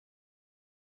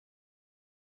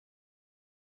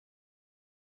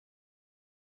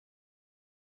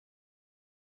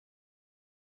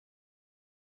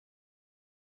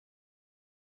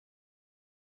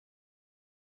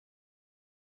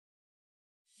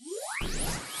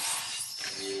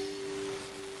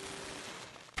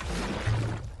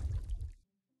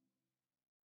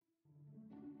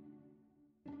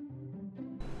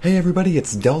Hey everybody,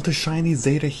 it's Delta Shiny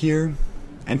Zeta here,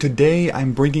 and today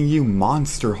I'm bringing you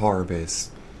Monster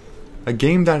Harvest, a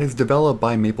game that is developed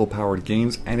by Maple Powered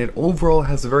Games, and it overall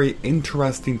has a very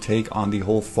interesting take on the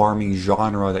whole farming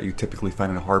genre that you typically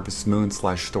find in Harvest Moon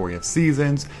 / Story of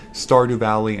Seasons, Stardew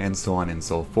Valley, and so on and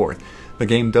so forth. The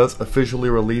game does officially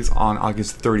release on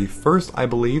August 31st, I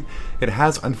believe. It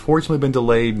has unfortunately been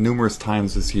delayed numerous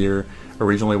times this year.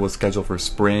 Originally it was scheduled for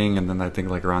spring, and then I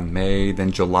think like around May,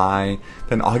 then July,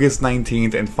 then August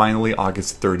 19th, and finally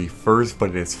August 31st, but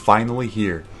it is finally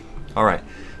here. Alright,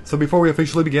 so before we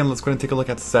officially begin, let's go ahead and take a look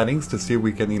at settings to see if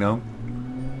we can,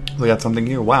 look at something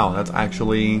here. Wow, that's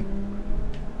actually...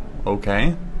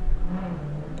 okay.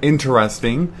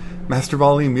 Interesting. Master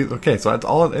volume, okay, so that's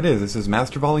all it is. This is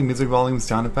master volume, music volume,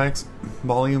 sound effects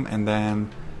volume, and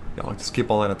then I'll just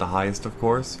keep all that at the highest, of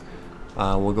course.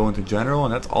 We'll go into general,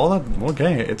 and that's all that.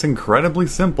 Okay, it's incredibly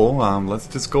simple. Let's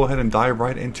just go ahead and dive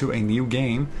right into a new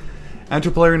game.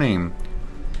 Enter player name.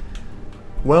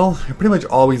 Well, I pretty much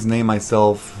always name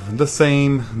myself the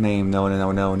same name.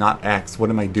 No, not X. What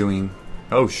am I doing?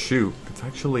 Oh shoot, it's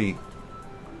actually...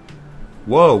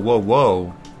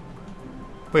 Whoa.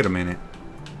 Wait a minute.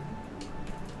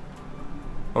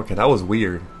 Okay, that was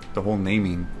weird. The whole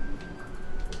naming.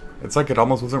 It's like it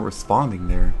almost wasn't responding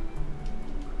there.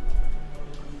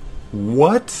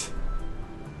 What?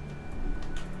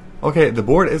 Okay, the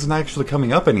board isn't actually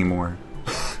coming up anymore.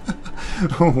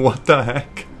 What the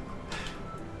heck?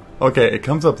 Okay, it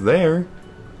comes up there.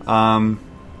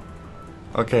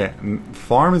 Okay,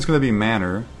 farm is going to be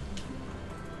manor.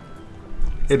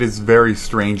 It is very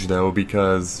strange though,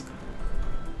 because...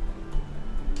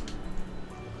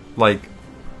 like...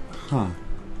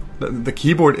 The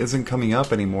keyboard isn't coming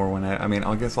up anymore when I mean,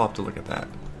 I guess I'll have to look at that.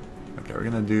 Okay, we're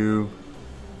gonna do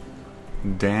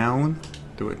down,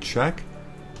 do a check.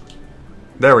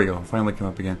 There we go, finally came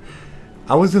up again.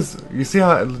 I was just, you see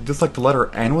how just like the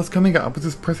letter N was coming up, I was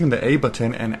just pressing the A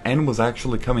button and N was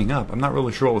actually coming up. I'm not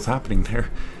really sure what was happening there.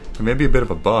 Maybe a bit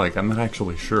of a bug, I'm not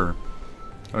actually sure.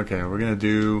 Okay, we're gonna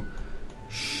do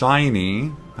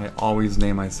Shiny. I always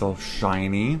name myself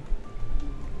Shiny.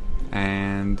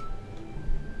 And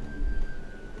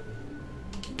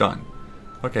done.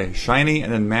 Okay, Shiny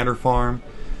and then Matter Farm.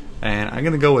 And I'm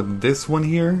gonna go with this one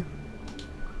here.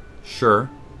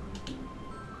 Sure.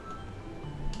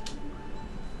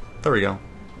 There we go.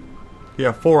 You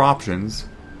have 4 options.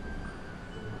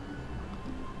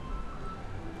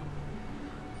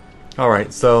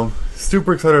 Alright, so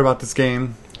super excited about this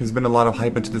game. There's been a lot of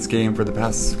hype into this game for the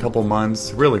past couple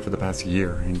months, really for the past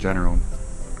year in general.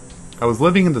 I was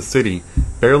living in the city,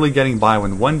 barely getting by,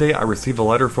 when one day I received a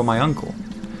letter from my uncle.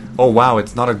 Oh wow,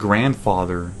 it's not a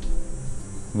grandfather.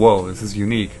 Whoa, this is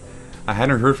unique. I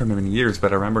hadn't heard from him in years,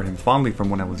 but I remember him fondly from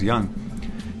when I was young.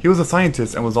 He was a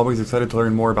scientist and was always excited to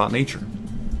learn more about nature.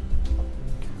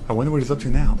 I wonder what he's up to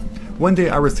now. One day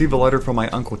I received a letter from my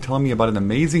uncle telling me about an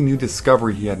amazing new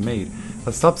discovery he had made,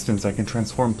 a substance that can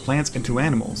transform plants into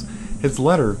animals. His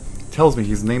letter tells me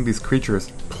he's named these creatures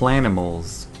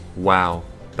Planimals. Wow.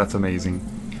 That's amazing.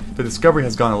 The discovery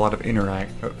has gotten a lot of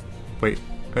interest,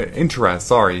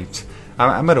 sorry.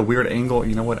 I'm at a weird angle.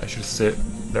 You know what? I should sit.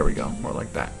 There we go. More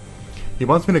like that. He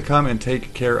wants me to come and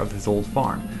take care of his old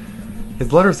farm.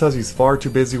 His letter says he's far too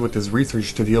busy with his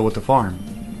research to deal with the farm.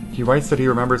 He writes that he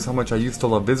remembers how much I used to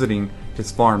love visiting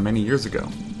his farm many years ago.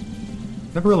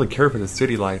 Never really cared for the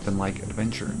city life and like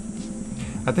adventure.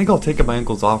 I think I'll take up my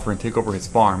uncle's offer and take over his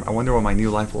farm. I wonder what my new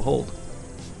life will hold.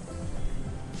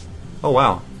 Oh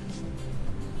wow.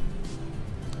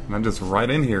 And I'm just right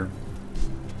in here.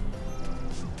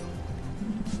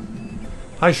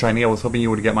 Hi Shiny, I was hoping you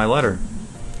would get my letter.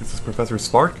 This is Professor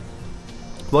Spark.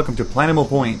 Welcome to Planimal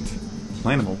Point.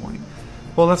 Planimal Point?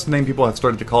 Well, that's the name people have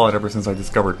started to call it ever since I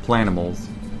discovered Planimals.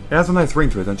 It has a nice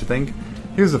ring to it, don't you think?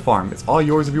 Here's the farm. It's all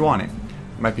yours if you want it.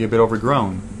 It might be a bit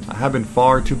overgrown. I have been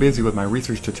far too busy with my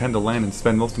research to tend the land and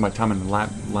spend most of my time in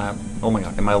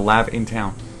my lab in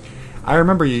town. I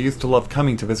remember you used to love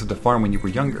coming to visit the farm when you were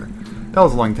younger. That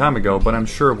was a long time ago, but I'm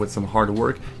sure with some hard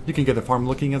work, you can get the farm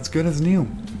looking as good as new.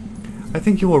 I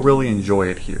think you will really enjoy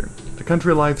it here. The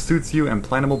country life suits you, and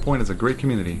Planimal Point is a great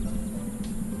community.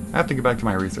 I have to get back to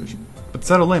my research, but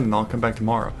settle in and I'll come back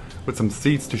tomorrow with some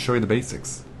seeds to show you the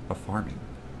basics of farming.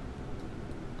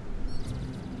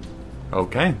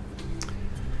 Okay.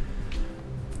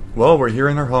 Well, we're here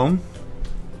in our home.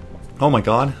 Oh my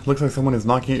god, looks like someone is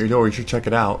knocking at your door. You should check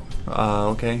it out.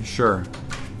 Okay, sure.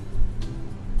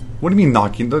 What do you mean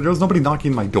knocking? There was nobody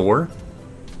knocking my door.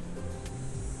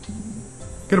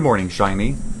 Good morning,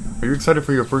 Shiny. Are you excited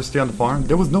for your first day on the farm?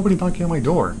 There was nobody knocking on my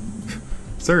door.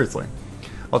 Seriously.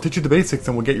 I'll teach you the basics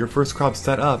and we'll get your first crop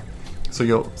set up So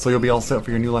you'll be all set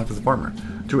for your new life as a farmer.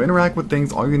 To interact with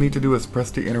things, all you need to do is press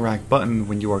the interact button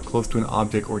when you are close to an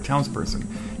object or townsperson.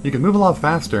 You can move a lot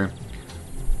faster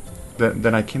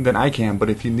than I can, but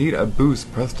if you need a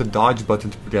boost, press the dodge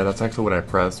button. Yeah, that's actually what I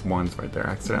pressed once right there,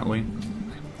 accidentally.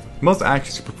 Most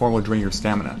actions you perform will drain your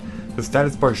stamina. The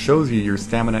status bar shows you your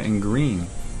stamina in green,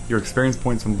 your experience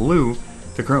points in blue,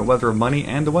 the current weather of money,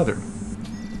 and the weather.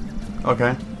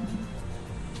 Okay.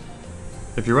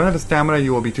 If you run out of stamina,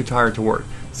 you will be too tired to work.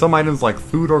 Some items like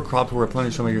food or crops will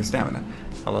replenish some of your stamina.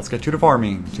 Now let's get you to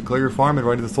farming. To clear your farm and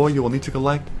ready the soil, you will need to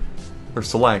collect or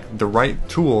select the right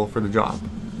tool for the job.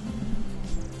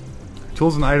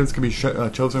 Tools and items can be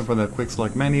chosen from the quick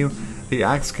select menu. The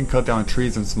axe can cut down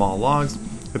trees and small logs.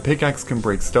 The pickaxe can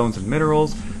break stones and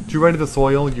minerals. To ready the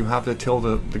soil, you have to till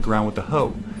the ground with the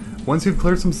hoe. Once you've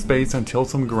cleared some space and tilled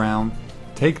some ground,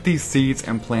 take these seeds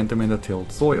and plant them in the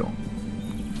tilled soil.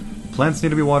 Plants need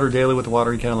to be watered daily with a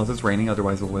watering can unless it's raining,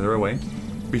 otherwise they'll wither away.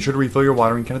 Be sure to refill your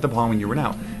watering can at the pond when you run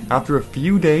out. After a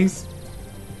few days,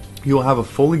 you will have a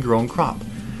fully grown crop.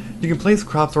 You can place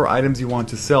crops or items you want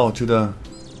to sell to the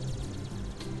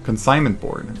consignment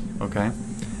board. Okay,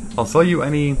 I'll sell you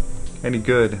any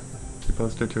good. You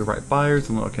post it to the right buyers.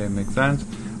 And okay, makes sense.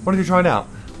 Why don't you try it out?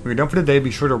 When you're done for the day,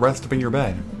 be sure to rest up in your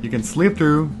bed. You can sleep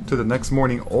through to the next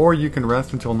morning, or you can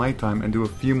rest until nighttime and do a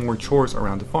few more chores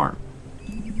around the farm.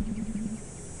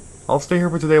 I'll stay here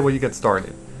for today while you get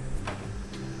started.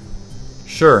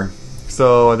 Sure.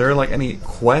 So, are there like any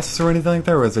quests or anything like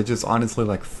that, or is it just honestly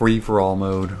like free-for-all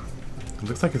mode? It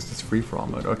looks like it's just free-for-all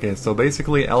mode. Okay, so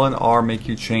basically L and R make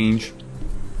you change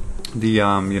the,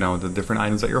 you know, the different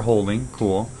items that you're holding.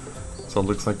 Cool. So it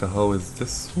looks like the hoe is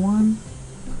this one?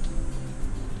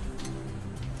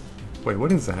 Wait,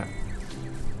 what is that?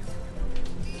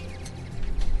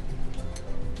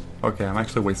 Okay, I'm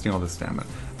actually wasting all this stamina.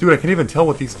 Dude, I can't even tell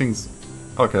what these things...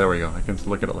 Okay, there we go. I can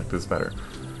look at it like this better.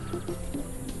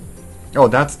 Oh,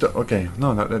 that's the... Okay,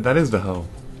 no, that is the hoe.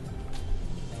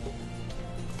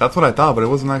 That's what I thought, but it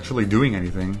wasn't actually doing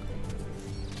anything.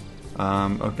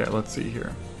 Okay, let's see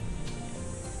here.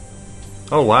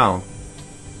 Oh, wow.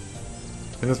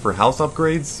 This is for house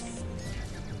upgrades?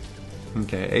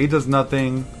 Okay, A does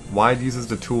nothing. Y uses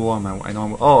the tool on my...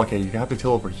 oh, okay, you have to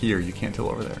till over here. You can't till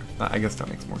over there. I guess that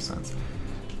makes more sense.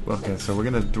 Okay, so we're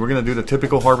gonna do the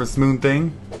typical Harvest Moon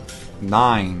thing.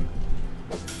 9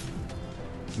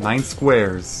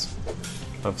 squares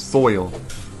of soil.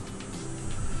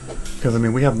 Because I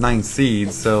mean, we have 9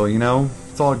 seeds, so you know,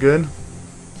 it's all good.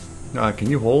 Can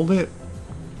you hold it?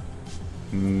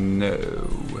 No.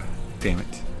 Damn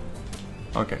it.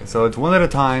 Okay, so it's one at a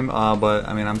time, but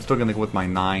I mean, I'm still gonna go with my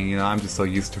 9, you know, I'm just so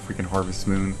used to freaking Harvest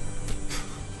Moon.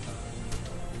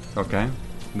 Okay,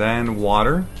 then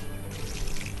water.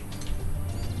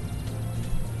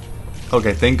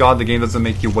 Okay, thank God the game doesn't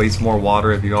make you waste more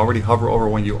water. If you already hover over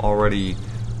when you already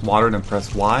watered and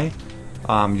press Y,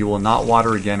 you will not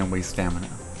water again and waste stamina.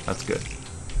 That's good.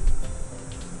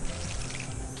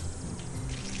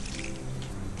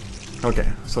 Okay,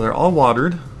 so they're all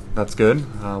watered. That's good.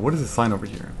 What is the sign over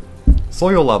here?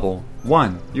 Soil level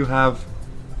 1. You have...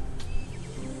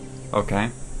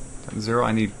 Okay. 0.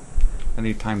 I need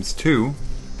times 2.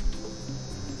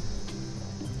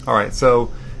 Alright, so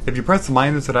if you press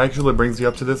minus, it actually brings you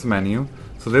up to this menu.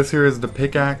 So this here is the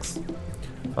pickaxe.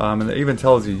 And it even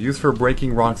tells you, used for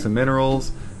breaking rocks and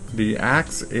minerals. The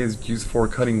axe is used for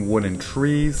cutting wood and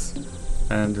trees.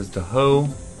 And there's the hoe.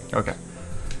 Okay.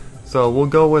 So we'll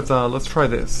go with, let's try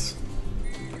this.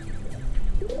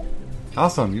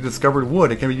 Awesome, you discovered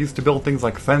wood. It can be used to build things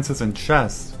like fences and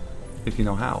chests, if you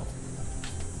know how.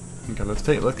 Okay, let's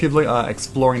keep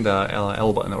exploring the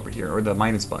L button over here, or the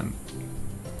minus button.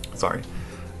 Sorry.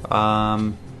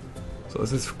 So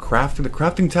this is crafting. The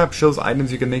crafting tab shows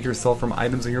items you can make yourself from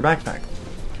items in your backpack.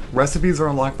 Recipes are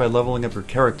unlocked by leveling up your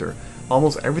character.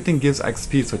 Almost everything gives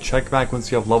XP, so check back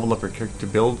once you have leveled up your character to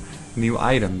build new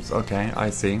items. Okay, I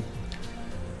see.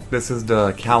 This is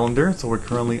the calendar, so we're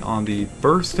currently on the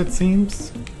 1st, it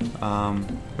seems.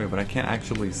 Wait, but I can't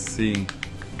actually see.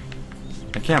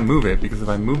 I can't move it, because if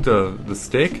I move the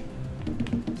stick,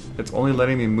 it's only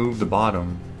letting me move the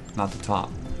bottom, not the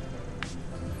top.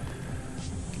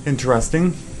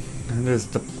 Interesting. And there's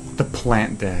the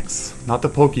plant decks. Not the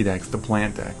Pokédex, the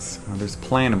plant decks. There's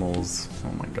Planimals.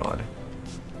 Oh my god.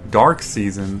 Dark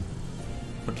Season.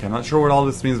 Okay, I'm not sure what all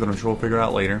this means, but I'm sure we'll figure it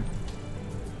out later.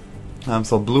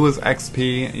 So blue is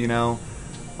XP, you know.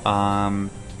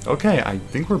 Okay, I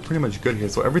think we're pretty much good here.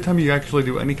 So every time you actually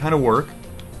do any kind of work,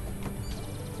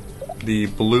 the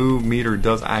blue meter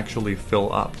does actually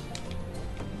fill up.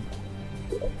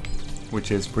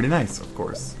 Which is pretty nice, of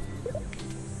course.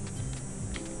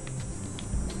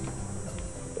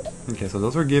 Okay, so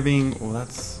those are giving... Well,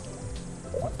 that's...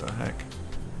 What the heck?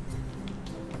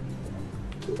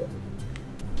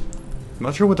 I'm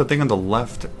not sure what the thing on the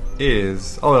left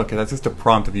is. Oh, okay, that's just a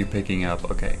prompt of you picking up.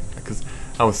 Okay, because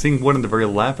I was seeing one on the very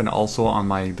left and also on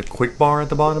the quick bar at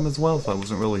the bottom as well, so I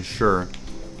wasn't really sure.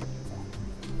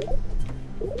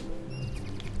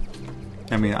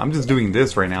 I mean, I'm just doing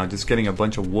this right now, just getting a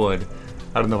bunch of wood.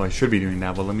 I don't know if I should be doing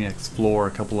that, but let me explore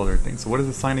a couple other things. So what is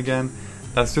the sign again?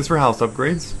 That's just for house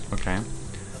upgrades? Okay.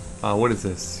 What is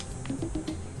this?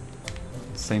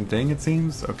 Same thing, it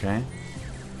seems? Okay.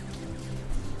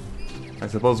 I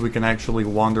suppose we can actually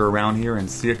wander around here and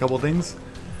see a couple things.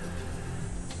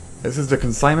 This is the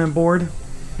consignment board.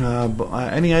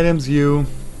 Any items you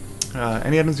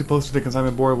post to the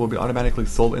consignment board will be automatically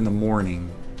sold in the morning.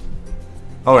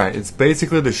 Alright, it's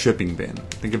basically the shipping bin.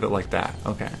 Think of it like that.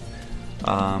 Okay.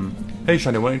 Hey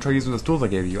Shiny, why don't you try using those tools I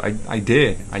gave you? I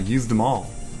did. I used them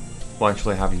all. Well,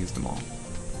 actually I haven't used them all.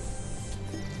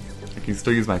 I can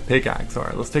still use my pickaxe.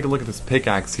 Alright, let's take a look at this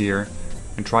pickaxe here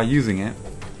and try using it.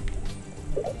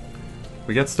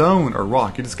 We get stone or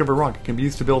rock. You discover rock. It can be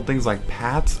used to build things like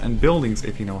paths and buildings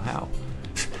if you know how.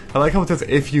 I like how it says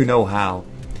if you know how.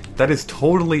 That is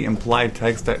totally implied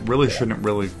text that really shouldn't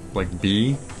really like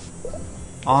be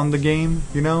on the game,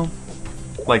 you know?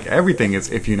 Like everything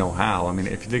is if you know how. I mean,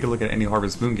 if you take a look at any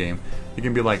Harvest Moon game, you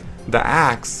can be like, the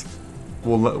axe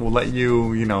will let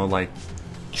you, you know, like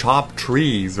chop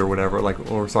trees or whatever.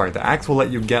 Like, or sorry, the axe will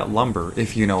let you get lumber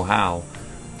if you know how.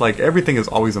 Like, everything is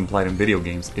always implied in video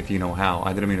games, if you know how.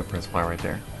 I didn't mean to press Y right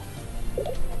there.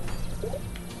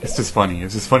 It's just funny.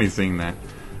 It's just funny seeing that.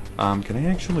 Can I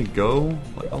actually go,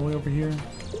 like, all the way over here?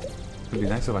 It'd be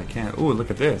nice if I can. Ooh,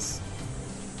 look at this.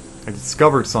 I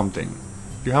discovered something.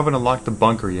 You haven't unlocked the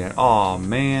bunker yet. Aw,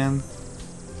 man.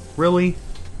 Really?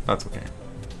 That's okay.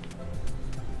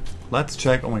 Let's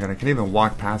check. Oh my god, I can't even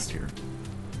walk past here.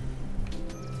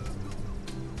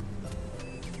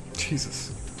 Jesus.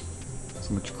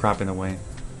 So much crap in the way.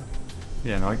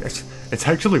 Yeah, no, it's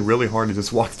actually really hard to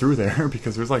just walk through there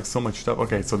because there's like so much stuff.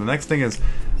 Okay, so the next thing is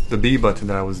the B button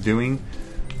that I was doing.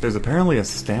 There's apparently a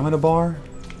stamina bar.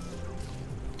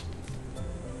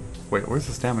 Wait, where's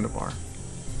the stamina bar?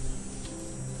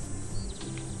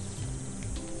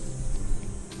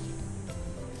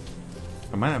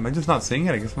 Am I just not seeing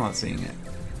it? I guess I'm not seeing it.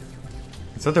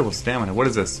 It said there was stamina. What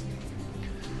is this?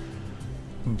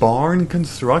 Barn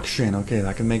construction. Okay,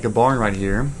 I can make a barn right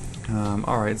here.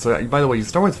 Alright, so by the way, you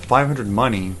start with 500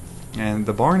 money, and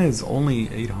the barn is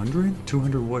only 800?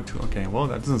 200 wood. Okay, well,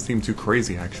 that doesn't seem too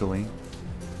crazy, actually.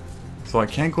 So I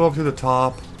can't go up to the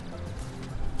top.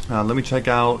 Let me check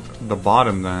out the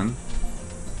bottom, then.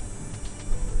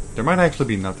 There might actually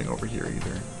be nothing over here,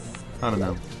 either. I don't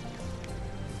know.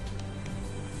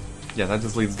 Yeah, that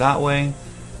just leads that way.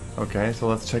 Okay, so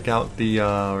let's check out the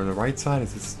right side.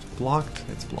 Is this blocked?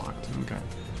 It's blocked. Okay.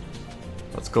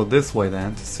 Let's go this way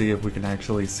then to see if we can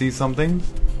actually see something.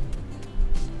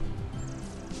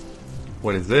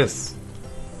 What is this?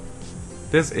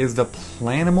 This is the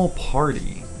Planimal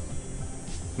Party.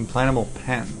 And Planimal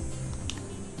Pen.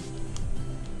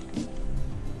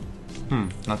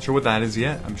 Not sure what that is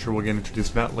yet. I'm sure we'll get introduced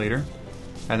to that later.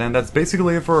 And then that's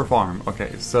basically it for our farm.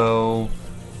 Okay, so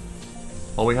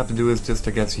all we have to do is just,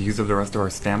 I guess, use up the rest of our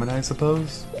stamina, I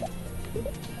suppose.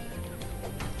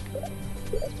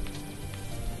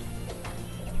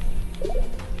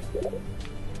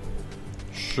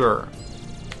 Sure.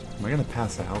 Am I gonna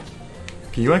pass out?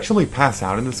 Can you actually pass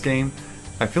out in this game?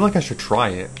 I feel like I should try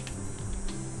it.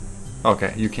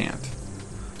 Okay, you can't.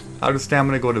 How does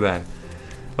stamina go to bed?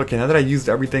 Okay, now that I used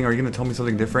everything, are you gonna tell me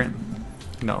something different?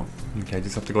 No. Okay, I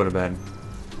just have to go to bed.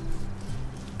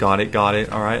 Got it, got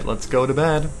it. Alright, let's go to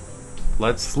bed.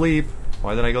 Let's sleep.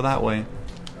 Why did I go that way?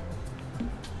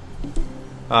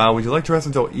 Would you like to rest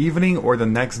until evening or the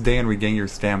next day and regain your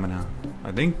stamina?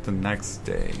 I think the next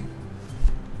day.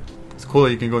 It's cool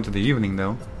that you can go into the evening,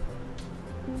 though.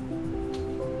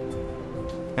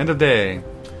 End of day.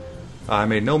 I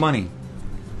made no money.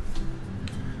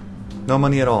 No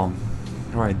money at all.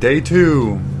 Alright, day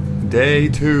 2. Day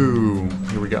 2.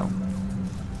 Here we go.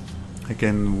 I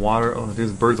can water. Oh,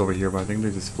 there's birds over here, but I think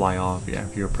they just fly off. Yeah,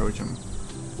 if you approach them.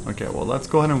 Okay, well, let's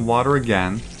go ahead and water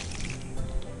again.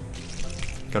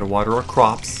 Gotta water our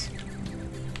crops.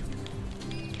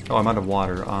 Oh, I'm out of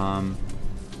water.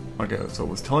 Okay, so it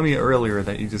was telling me earlier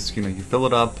that you just, you know, you fill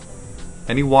it up.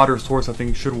 Any water source, I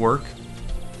think, should work.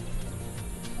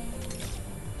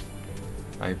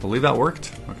 I believe that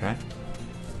worked. Okay.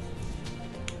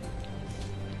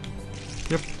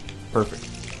 Yep. Perfect.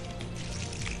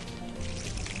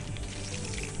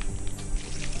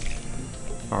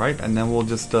 Alright, and then we'll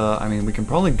just, I mean, we can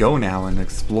probably go now and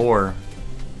explore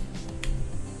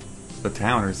the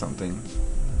town or something.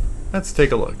 Let's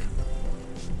take a look.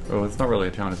 Oh, it's not really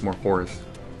a town, it's more forest.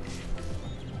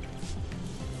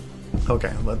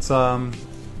 Okay, let's, can't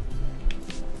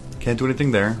do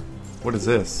anything there. What is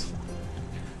this?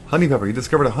 Honey pepper. You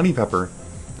discovered a honey pepper.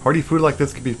 Hardy food like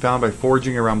this can be found by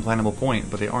foraging around Plantable Point,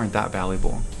 but they aren't that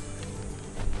valuable.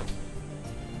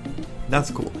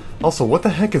 That's cool. Also, what the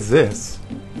heck is this?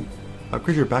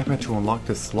 Upgrade your backpack to unlock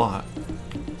this slot.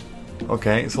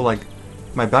 Okay, so like,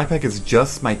 my backpack is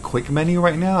just my quick menu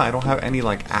right now. I don't have any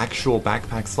like actual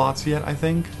backpack slots yet, I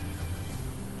think.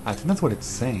 I think that's what it's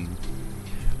saying.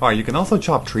 Alright, you can also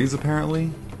chop trees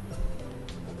apparently.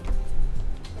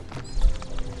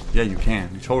 Yeah, you can.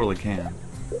 You totally can.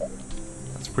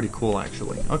 That's pretty cool,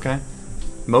 actually. Okay.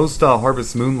 Most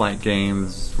Harvest Moonlight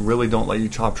games really don't let you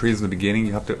chop trees in the beginning.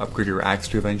 You have to upgrade your axe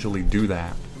to eventually do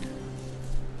that.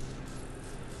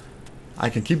 I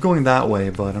can keep going that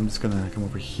way, but I'm just gonna come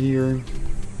over here,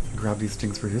 grab these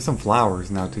things for. Here's some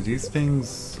flowers. Now, do these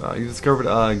things? You discovered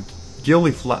a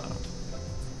gillyflower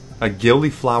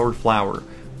flower.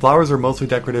 Flowers are mostly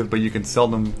decorative, but you can sell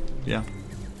them, yeah,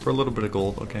 for a little bit of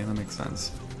gold. Okay, that makes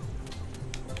sense.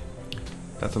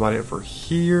 That's about it for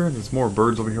here. There's more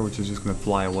birds over here, which is just going to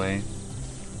fly away.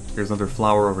 Here's another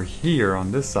flower over here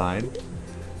on this side.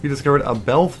 You discovered a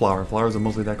bellflower. Flowers are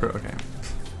mostly decorative. Okay.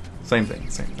 Same thing,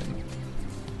 same thing.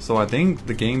 So I think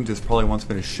the game just probably wants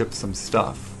me to ship some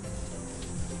stuff.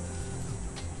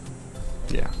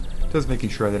 Yeah. Just making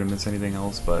sure I didn't miss anything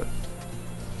else, but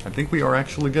I think we are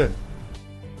actually good.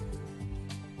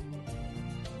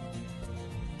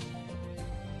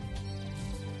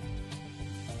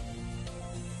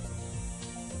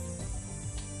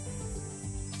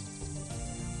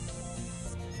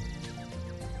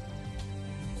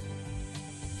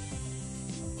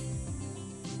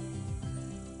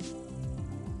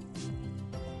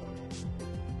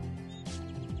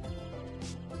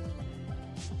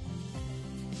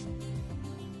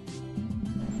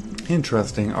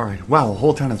 Interesting. Alright. Wow, the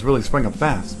whole town has really sprung up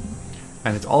fast.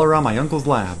 And it's all around my uncle's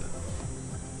lab.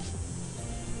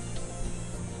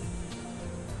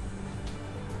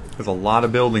 There's a lot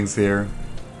of buildings here.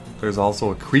 There's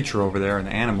also a creature over there, an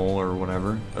animal or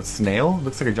whatever. A snail?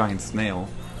 Looks like a giant snail.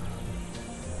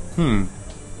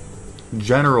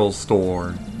 General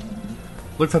store.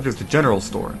 Looks like there's a general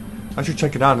store. I should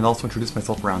check it out and also introduce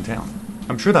myself around town.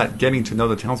 I'm sure that getting to know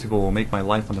the townspeople will make my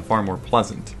life on the farm more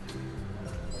pleasant.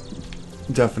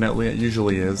 Definitely, it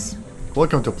usually is.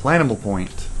 Welcome to Plantable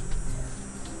Point.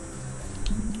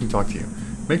 Let me talk to you.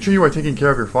 Make sure you are taking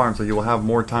care of your farm so you will have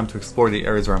more time to explore the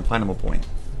areas around Plantable Point.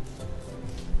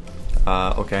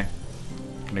 Okay.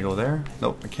 Can I go there?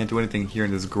 Nope, I can't do anything here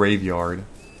in this graveyard.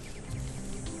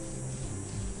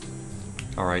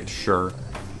 Alright, sure.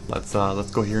 Let's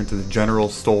go here into the general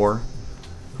store.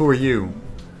 Who are you?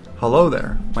 Hello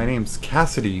there. My name's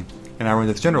Cassidy, and I run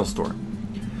this general store.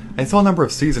 I saw a number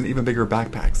of seeds and even bigger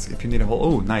backpacks. If you need a whole...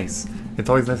 Oh, nice. It's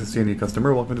always nice to see a new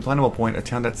customer. Welcome to Plantable Point, a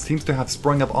town that seems to have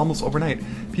sprung up almost overnight.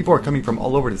 People are coming from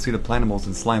all over to see the plantimals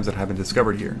and slimes that have been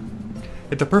discovered here.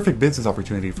 It's a perfect business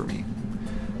opportunity for me.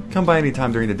 Come by any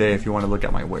time during the day if you want to look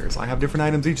at my wares. I have different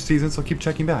items each season, so keep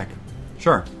checking back.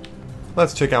 Sure.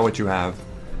 Let's check out what you have.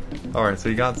 Alright, so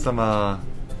you got some,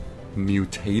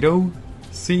 mutato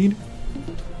seed?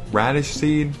 Radish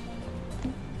seed?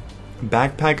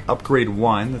 Backpack upgrade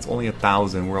 1, that's only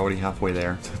 1,000, we're already halfway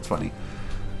there, that's funny.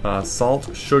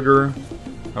 Salt, sugar,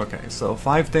 okay, so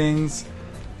 5 things.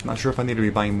 I'm not sure if I need to be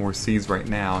buying more seeds right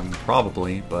now, I mean,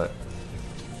 probably, but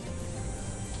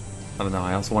I don't know,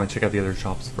 I also want to check out the other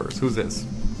shops first. Who's this?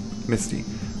 Misty.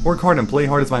 Work hard and play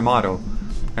hard is my motto.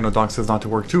 I know Doc says not to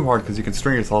work too hard because you can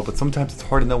strain yourself, but sometimes it's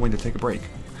hard to know when to take a break.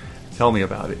 Tell me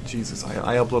about it. Jesus,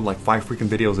 I upload like 5 freaking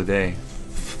videos a day.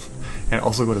 And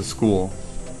also go to school.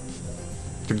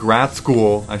 To grad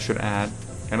school, I should add.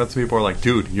 I know some people are like,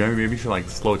 dude, you maybe should like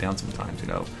slow down sometimes, you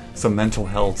know? Some mental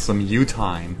health, some you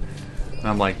time. And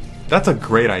I'm like, that's a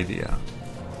great idea.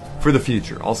 For the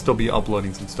future. I'll still be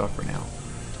uploading some stuff for now.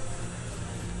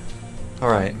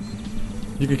 Alright.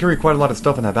 You can carry quite a lot of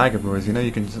stuff in that bag of yours. You know,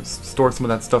 you can just store some of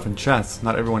that stuff in chests.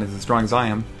 Not everyone is as strong as I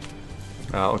am.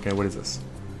 Okay, what is this?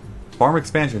 Farm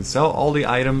expansion. Sell all the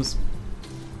items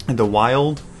in the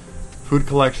wild food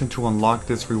collection to unlock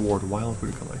this reward. Wild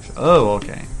food collection. Oh,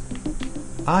 okay.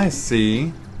 I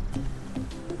see.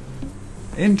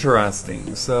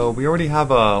 Interesting. So we already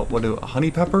have a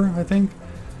honey pepper, I think,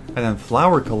 and then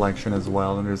flower collection as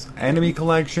well. And there's enemy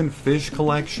collection, fish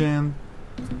collection.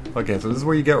 Okay, so this is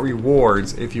where you get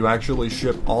rewards if you actually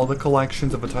ship all the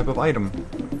collections of a type of item.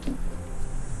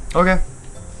 Okay.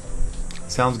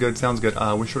 Sounds good, sounds good.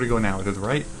 Where should we go now? To the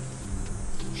right?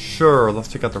 Sure, let's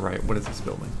check out the right. What is this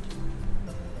building?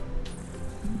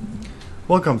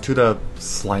 Welcome to the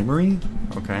Slimery?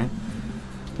 Okay.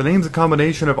 The name's a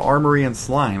combination of armory and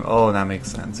slime. Oh, that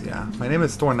makes sense, yeah. My name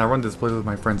is Thorn and I run this place with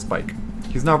my friend Spike.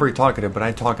 He's not very talkative, but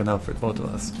I talk enough for both of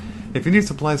us. If you need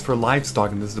supplies for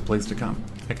livestock, then this is the place to come.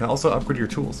 I can also upgrade your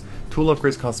tools. Tool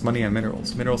upgrades cost money and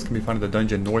minerals. Minerals can be found in the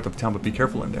dungeon north of town, but be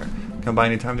careful in there. Come by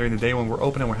anytime during the day when we're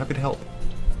open and we're happy to help.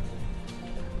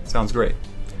 Sounds great.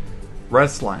 Red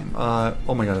slime.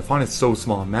 Oh my god, the font is so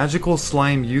small. Magical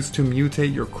slime used to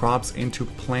mutate your crops into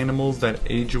plantimals that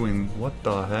age you in... What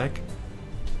the heck?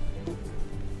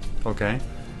 Okay.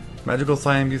 Magical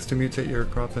slime used to mutate your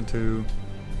crop into...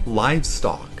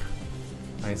 livestock.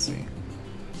 I see.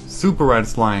 Super red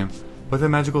slime. But the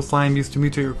magical slime used to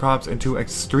mutate your crops into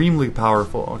extremely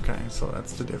powerful. Okay, so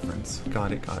that's the difference.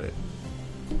 Got it, got it.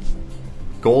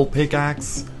 Gold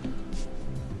pickaxe.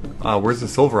 Where's the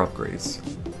silver upgrades?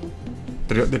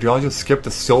 Did y'all just skip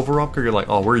the silver upgrade? You're like,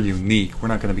 oh, we're unique. We're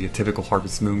not going to be a typical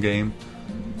Harvest Moon game.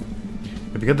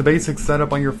 If you get the basics set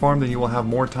up on your farm, then you will have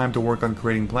more time to work on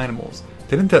creating plantimals.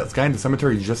 Didn't that guy in the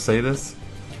cemetery just say this?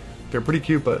 They're pretty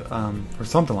cute, but, or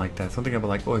something like that. Something about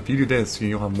like, oh, if you do this,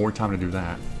 you'll have more time to do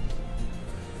that.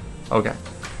 Okay.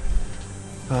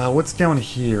 What's down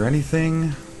here?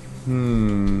 Anything?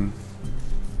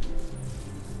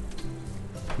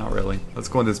 Not really. Let's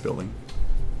go in this building.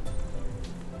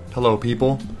 Hello,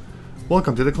 people.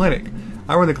 Welcome to the clinic.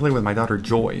 I run the clinic with my daughter,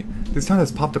 Joy. This town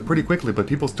has popped up pretty quickly, but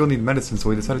people still need medicine, so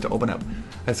we decided to open up.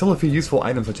 I sell a few useful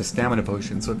items such as stamina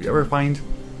potions, so if you ever find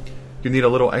you need a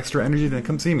little extra energy, then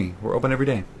come see me. We're open every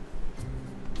day.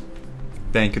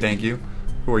 Thank you, thank you.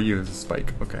 Who are you? This is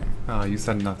Spike. Okay. You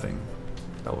said nothing.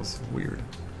 That was weird.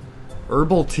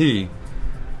 Herbal tea.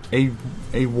 A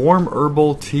warm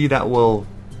herbal tea that will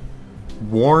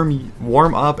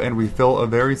warm up and refill a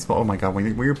very small... Oh my god,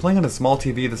 when you're playing on a small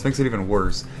TV, this makes it even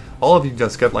worse. All of you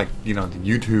just get, like, you know, the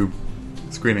YouTube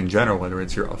screen in general, whether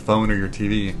it's your phone or your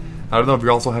TV. I don't know if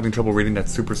you're also having trouble reading that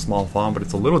super small font, but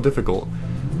it's a little difficult.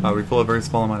 Refill a very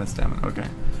small amount of stamina. Okay.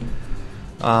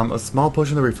 A small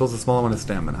potion that refills a small amount of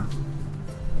stamina.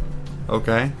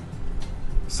 Okay.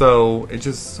 So, it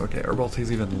just... Okay, herbal tea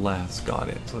is even less. Got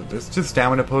it. So, it's just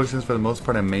stamina potions for the most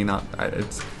part. I may not...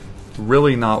 It's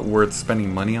really not worth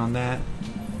spending money on that.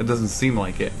 It doesn't seem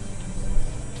like it.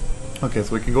 Okay,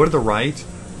 so we can go to the right,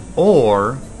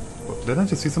 or... Did I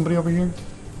just see somebody over here?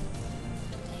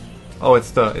 Oh,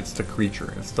 it's the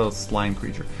creature. It's the slime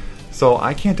creature. So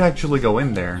I can't actually go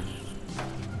in there.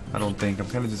 I don't think. I'm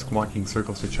kind of just walking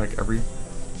circles to check every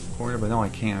corner, but no, I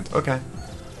can't. Okay.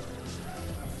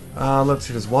 Let's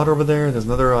see. There's water over there. There's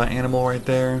another animal right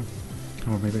there.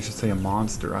 Or maybe I should say a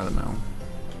monster. I don't know.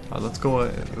 Let's go.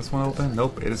 Is this one open?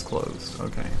 Nope, it is closed.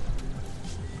 Okay.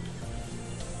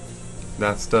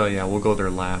 That's the... Yeah, we'll go there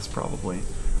last, probably.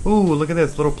 Ooh, look at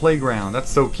this. Little playground. That's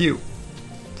so cute.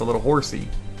 It's a little horsey.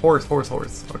 Horse.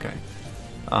 Okay.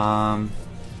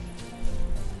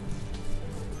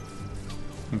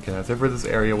 Okay, that's it for this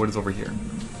area. What is over here?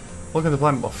 Look at the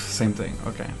planet. Oh, same thing.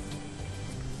 Okay.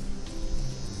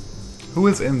 Who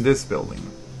is in this building?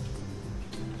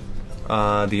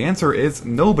 The answer is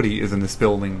nobody is in this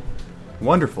building.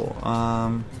 Wonderful.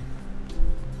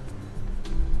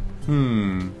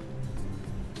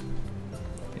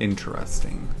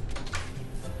 Interesting.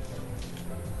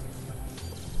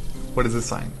 What is this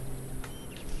sign?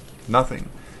 Nothing.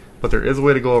 But there is a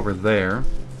way to go over there.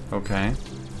 Okay.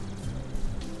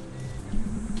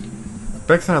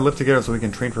 Bex and I live together so we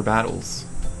can train for battles.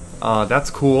 That's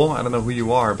cool. I don't know who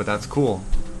you are, but that's cool.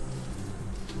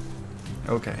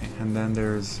 Okay, and then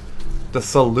there's the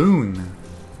saloon.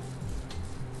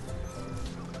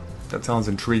 That sounds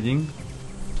intriguing.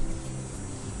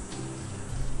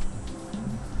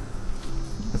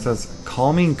 It says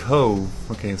Calming Cove.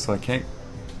 Okay, so I can't...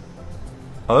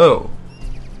 Oh!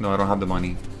 No, I don't have the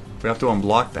money. We have to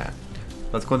unblock that.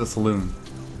 Let's go in the saloon.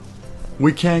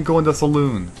 We can't go in the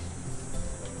saloon!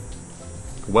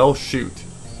 Well, shoot.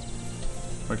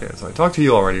 Okay, so I talked to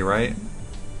you already, right?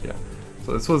 Yeah.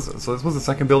 So this was the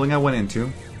second building I went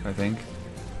into, I think.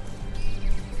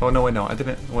 Oh no, wait, no, I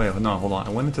didn't. Wait, no, hold on. I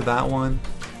went into that one.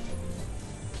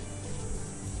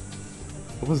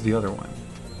 What was the other one?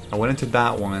 I went into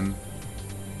that one.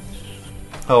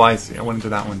 Oh, I see. I went into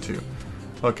that one too.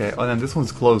 Okay. Oh, then this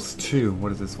one's closed too.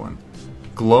 What is this one?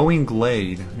 Glowing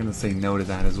Glade. I'm gonna say no to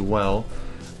that as well.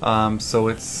 So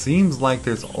it seems like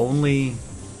there's only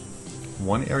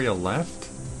one area left.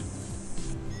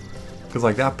 Because,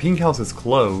 like, that pink house is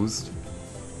closed.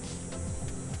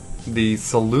 The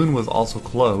saloon was also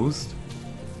closed.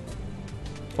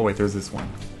 Oh, wait, there's this one.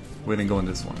 We didn't go in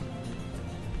this one.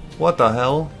 What the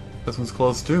hell? This one's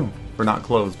closed too. Or not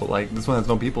closed, but like, this one has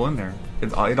no people in there.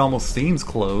 It almost seems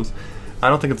closed. I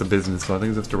don't think it's a business, so I think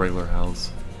it's just a regular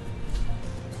house.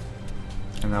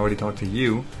 And I already talked to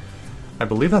you. I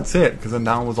believe that's it, because then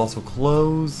that one was also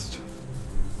closed.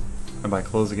 And by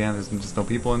closed again, there's just no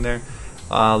people in there.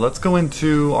 Let's go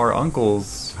into our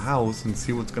uncle's house and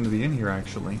see what's going to be in here,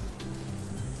 actually.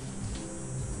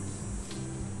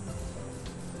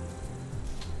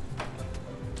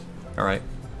 Alright.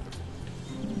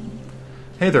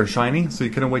 Hey there, Shiny. So you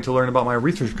couldn't wait to learn about my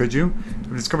research, could you?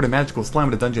 I've discovered a magical slime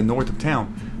in a dungeon north of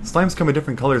town. Slimes come in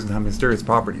different colors and have mysterious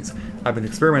properties. I've been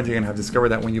experimenting and have discovered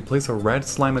that when you place a red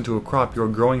slime into a crop, you are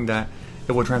growing that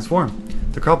it will transform.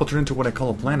 The crop will turn into what I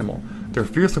call a planimal. They're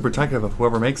fiercely protective of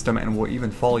whoever makes them and will even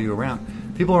follow you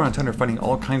around. People around town are finding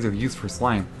all kinds of use for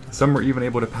slime. Some are even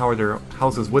able to power their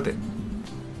houses with it.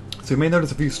 So you may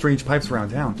notice a few strange pipes around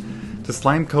town. The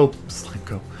Slimeco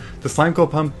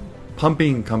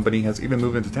pumping company has even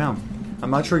moved into town. I'm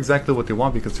not sure exactly what they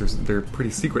want because they're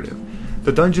pretty secretive.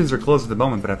 The dungeons are closed at the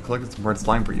moment, but I've collected some red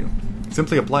slime for you.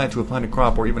 Simply apply it to a planted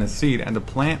crop or even a seed, and the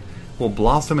plant will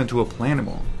blossom into a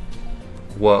planimal.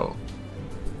 Whoa.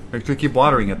 Make sure to keep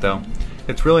watering it though.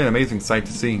 It's really an amazing sight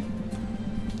to see.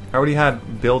 I already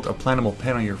had built a planimal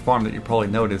pen on your farm that you probably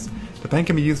noticed. The pen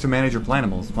can be used to manage your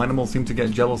planimals. Planimals seem to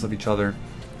get jealous of each other,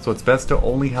 so it's best to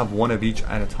only have one of each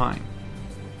at a time.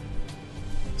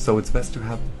 So it's best to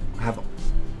have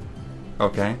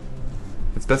okay.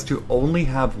 It's best to only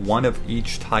have one of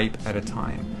each type at a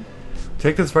time.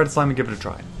 Take this red slime and give it a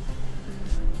try.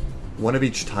 One of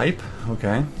each type?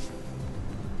 Okay.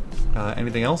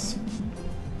 Anything else?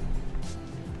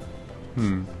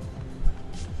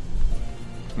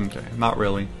 Okay, not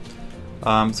really.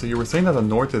 So you were saying that the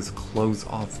north is closed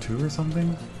off too or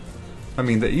something? I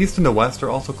mean, the east and the west are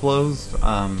also closed.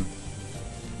 I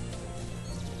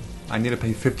need to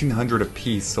pay 1,500 a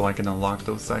piece so I can unlock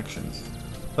those sections.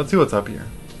 Let's see what's up here.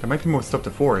 There might be more stuff to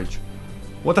forage.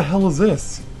 What the hell is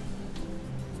this?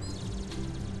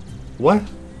 What?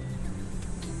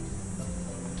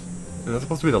 Is that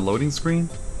supposed to be the loading screen?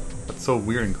 That's so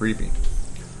weird and creepy.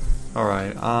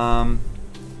 Alright,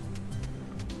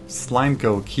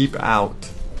 Slimeco, keep out.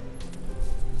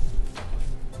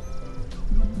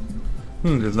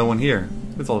 There's no one here.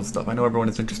 There's all this stuff. I know everyone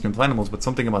is interested in planimals, but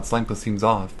something about Slimeco seems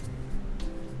off.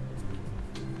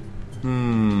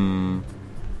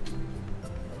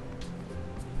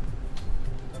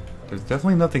 There's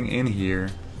definitely nothing in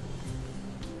here.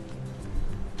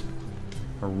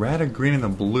 A red, a green, and a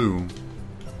blue.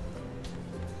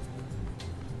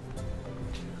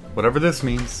 Whatever this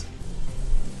means.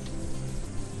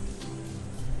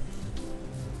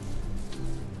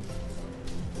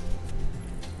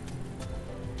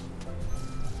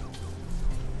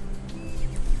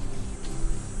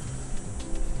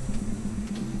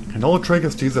 An old trick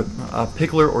is to use a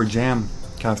pickler or jam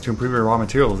cast to improve your raw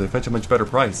materials. They fetch a much better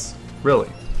price. Really?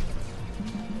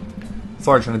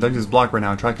 Sorry, trying to dungeon's blocked right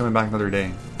now. Try coming back another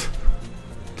day.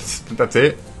 That's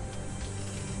it?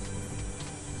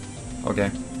 Okay.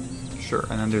 Sure.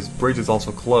 And then this bridge is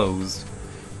also closed.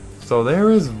 So there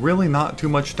is really not too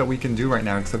much that we can do right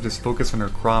now except just focus on our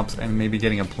crops and maybe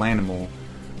getting a planimal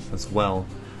as well.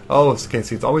 Oh, okay.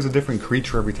 See, it's always a different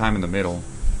creature every time in the middle.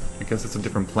 I guess it's a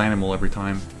different planimal every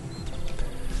time.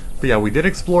 But yeah, we did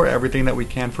explore everything that we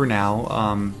can for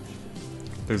now.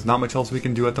 There's not much else we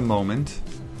can do at the moment,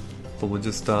 but we'll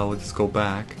just go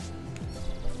back.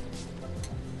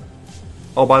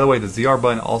 Oh, by the way, the ZR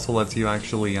button also lets you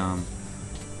actually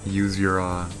use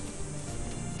your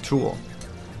tool,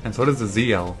 and so does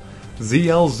the ZL.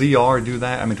 ZL, ZR do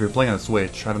that. I mean, if you're playing on a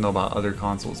Switch, I don't know about other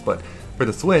consoles, but for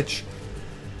the Switch,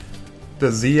 the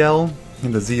ZL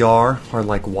and the ZR are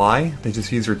like Y. They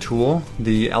just use your tool.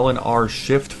 The L and R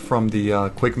shift from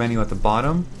the quick menu at the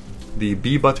bottom. The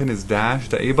B button is dash.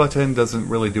 The A button doesn't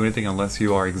really do anything unless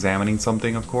you are examining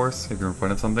something, of course, if you're in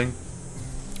front of something.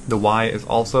 The Y is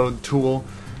also tool.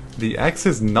 The X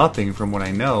is nothing from what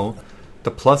I know.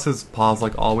 The plus is pause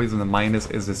like always, and the minus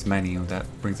is this menu that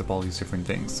brings up all these different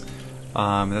things.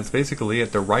 And that's basically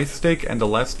it. The right stick and the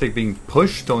left stick being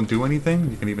pushed don't do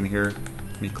anything. You can even hear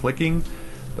me clicking.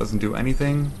 Doesn't do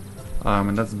anything.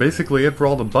 And that's basically it for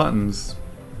all the buttons,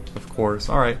 of course.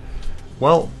 Alright.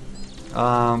 Well,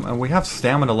 and we have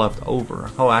stamina left over.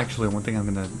 Oh, actually, one thing I'm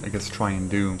gonna, I guess, try and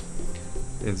do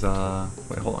is,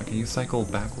 wait, hold on. Can you cycle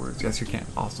backwards? Yes, you can.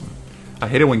 Awesome. I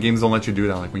hate it when games don't let you do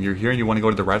that. Like when you're here and you want to go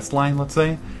to the red line, let's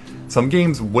say. Some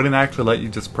games wouldn't actually let you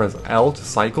just press L to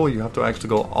cycle. You have to actually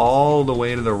go all the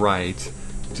way to the right,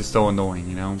 which is so annoying,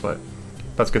 you know, but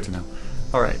that's good to know.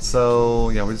 Alright, so,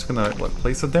 yeah, we're just gonna, what,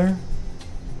 place it there?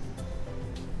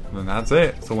 then that's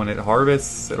it. So when it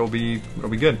harvests, it'll be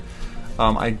good.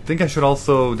 I think I should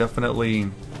also definitely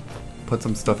put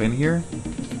some stuff in here.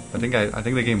 I think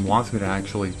the game wants me to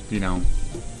actually, you know,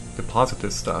 deposit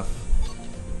this stuff.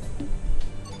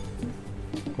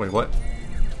 Wait, what?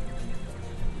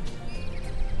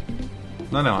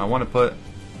 No, I want to put...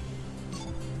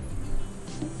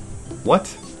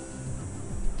 What?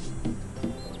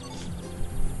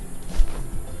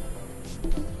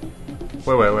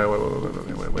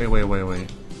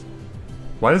 Wait.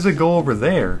 Why does it go over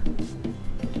there?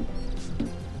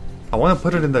 I want to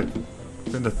put it in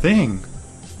the thing.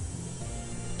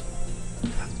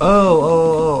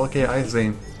 Oh, okay, I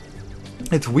see.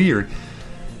 It's weird.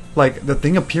 Like, the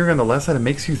thing appearing on the left side, it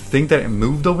makes you think that it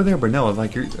moved over there, but no,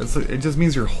 like it just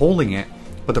means you're holding it.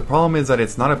 But the problem is that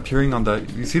it's not appearing on the...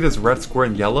 You see this red square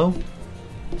in yellow?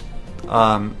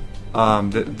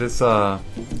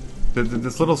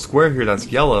 This little square here that's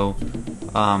yellow,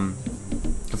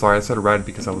 sorry, I said red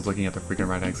because I was looking at the freaking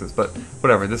red axis, but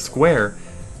whatever, this square,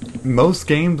 most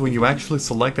games when you actually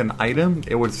select an item,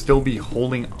 it would still be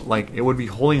holding, like, it would be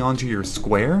holding onto your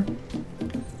square,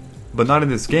 but not in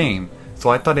this game. So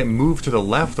I thought it moved to the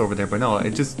left over there, but no,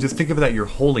 it just think of it that you're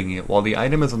holding it. While the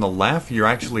item is on the left, you're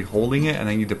actually holding it and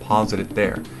then you deposit it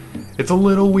there. It's a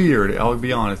little weird, I'll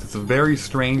be honest. It's very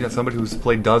strange as somebody who's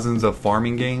played dozens of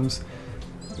farming games.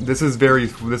 This is very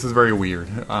weird.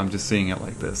 Just seeing it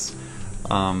like this.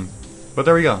 But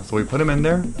there we go. So we put him in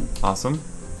there. Awesome.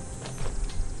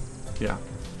 Yeah.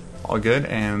 All good.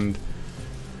 And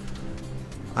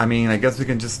I mean, I guess we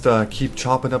can just keep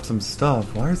chopping up some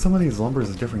stuff. Why are some of these lumbers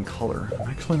a different color? I'm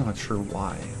actually not sure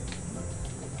why.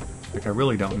 Like, I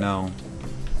really don't know.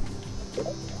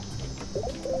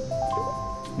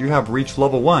 You have reached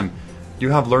level 1. You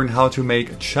have learned how to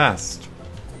make a chest.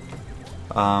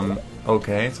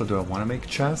 Okay, so do I want to make a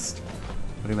chest?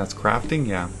 I think that's crafting,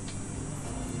 yeah.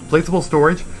 Placeable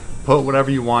storage, put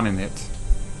whatever you want in it.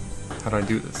 How do I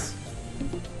do this?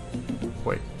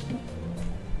 Wait.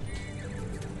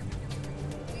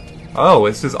 Oh,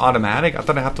 it's just automatic? I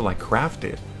thought I have to like craft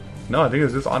it. No, I think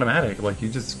it's just automatic. Like you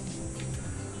just...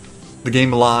 The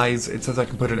game lies. It says I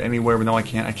can put it anywhere, but no I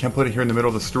can't. I can't put it here in the middle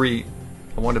of the street.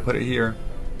 I wanted to put it here.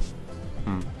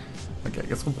 Okay, I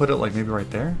guess we'll put it like maybe right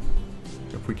there.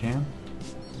 If we can.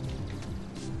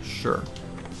 Sure.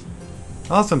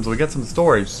 Awesome, so we get some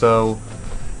storage. So,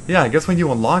 yeah, I guess when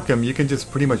you unlock them, you can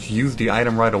just pretty much use the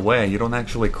item right away. You don't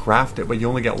actually craft it, but you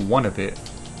only get one of it.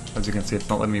 As you can see, it's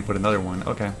not letting me put another one.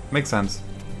 Okay, makes sense.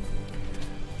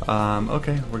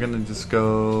 Okay, we're gonna just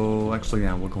go... Actually,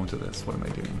 yeah, we'll go into this. What am I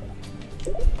doing?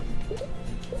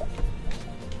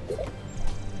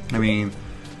 I mean,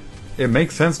 it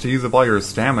makes sense to use up all your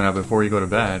stamina before you go to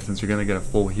bed, since you're gonna get a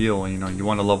full heal, and you know, you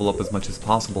want to level up as much as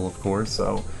possible, of course,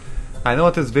 so... I know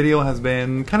that this video has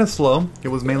been kind of slow. It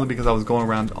was mainly because I was going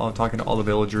around talking to all the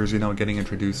villagers, you know, getting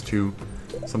introduced to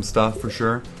some stuff for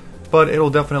sure. But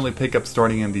it'll definitely pick up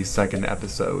starting in the second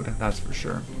episode, that's for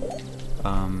sure.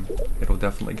 It'll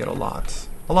definitely get a lot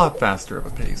faster of a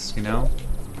pace, you know?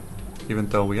 Even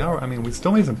though we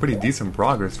still made some pretty decent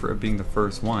progress for it being the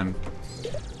first one.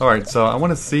 Alright, so I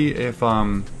want to see if,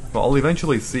 well, I'll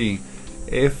eventually see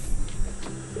if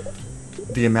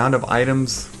the amount of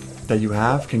items that you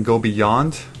have can go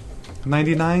beyond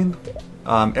 99.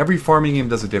 Every farming game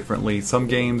does it differently. Some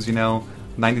games, you know,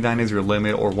 99 is your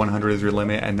limit or 100 is your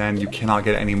limit, and then you cannot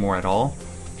get any more at all.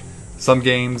 Some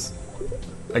games,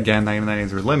 again, 99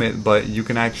 is your limit, but you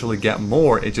can actually get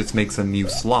more, it just makes a new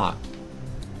slot.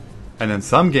 And then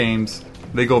some games,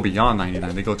 they go beyond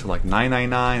 99. They go to like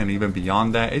 999 and even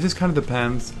beyond that. It just kind of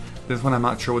depends. This one I'm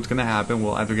not sure what's going to happen.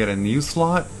 We'll either get a new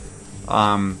slot,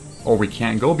 or we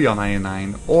can't go beyond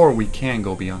 99, or we can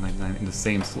go beyond 99 in the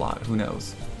same slot. Who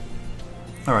knows?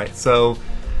 Alright, so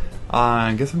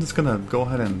I guess I'm just gonna go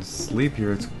ahead and sleep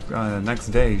here. It's next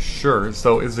day, sure.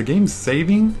 So is the game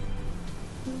saving?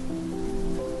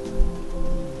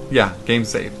 Yeah, game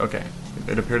saved. Okay,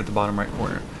 it appeared at the bottom right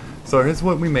corner. So here's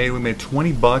what we made. We made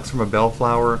 20 bucks from a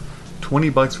bellflower, 20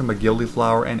 bucks from a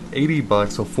gillyflower, and 80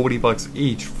 bucks, so 40 bucks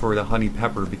each for the honey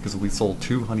pepper because we sold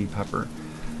 2 honey pepper.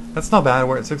 That's not bad.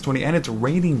 We're at 620 and it's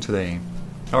raining today.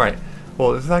 Alright,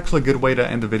 well this is actually a good way to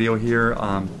end the video here.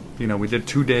 You know, we did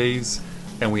 2 days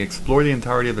and we explored the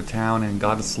entirety of the town and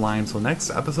got a slime. So next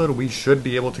episode we should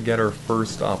be able to get our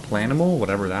first planimal,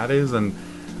 whatever that is, and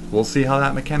we'll see how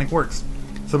that mechanic works.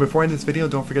 So before I end this video,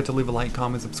 don't forget to leave a like,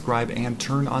 comment, subscribe, and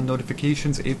turn on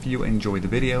notifications if you enjoyed the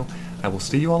video. I will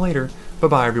see you all later. Bye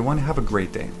bye everyone, have a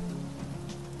great day.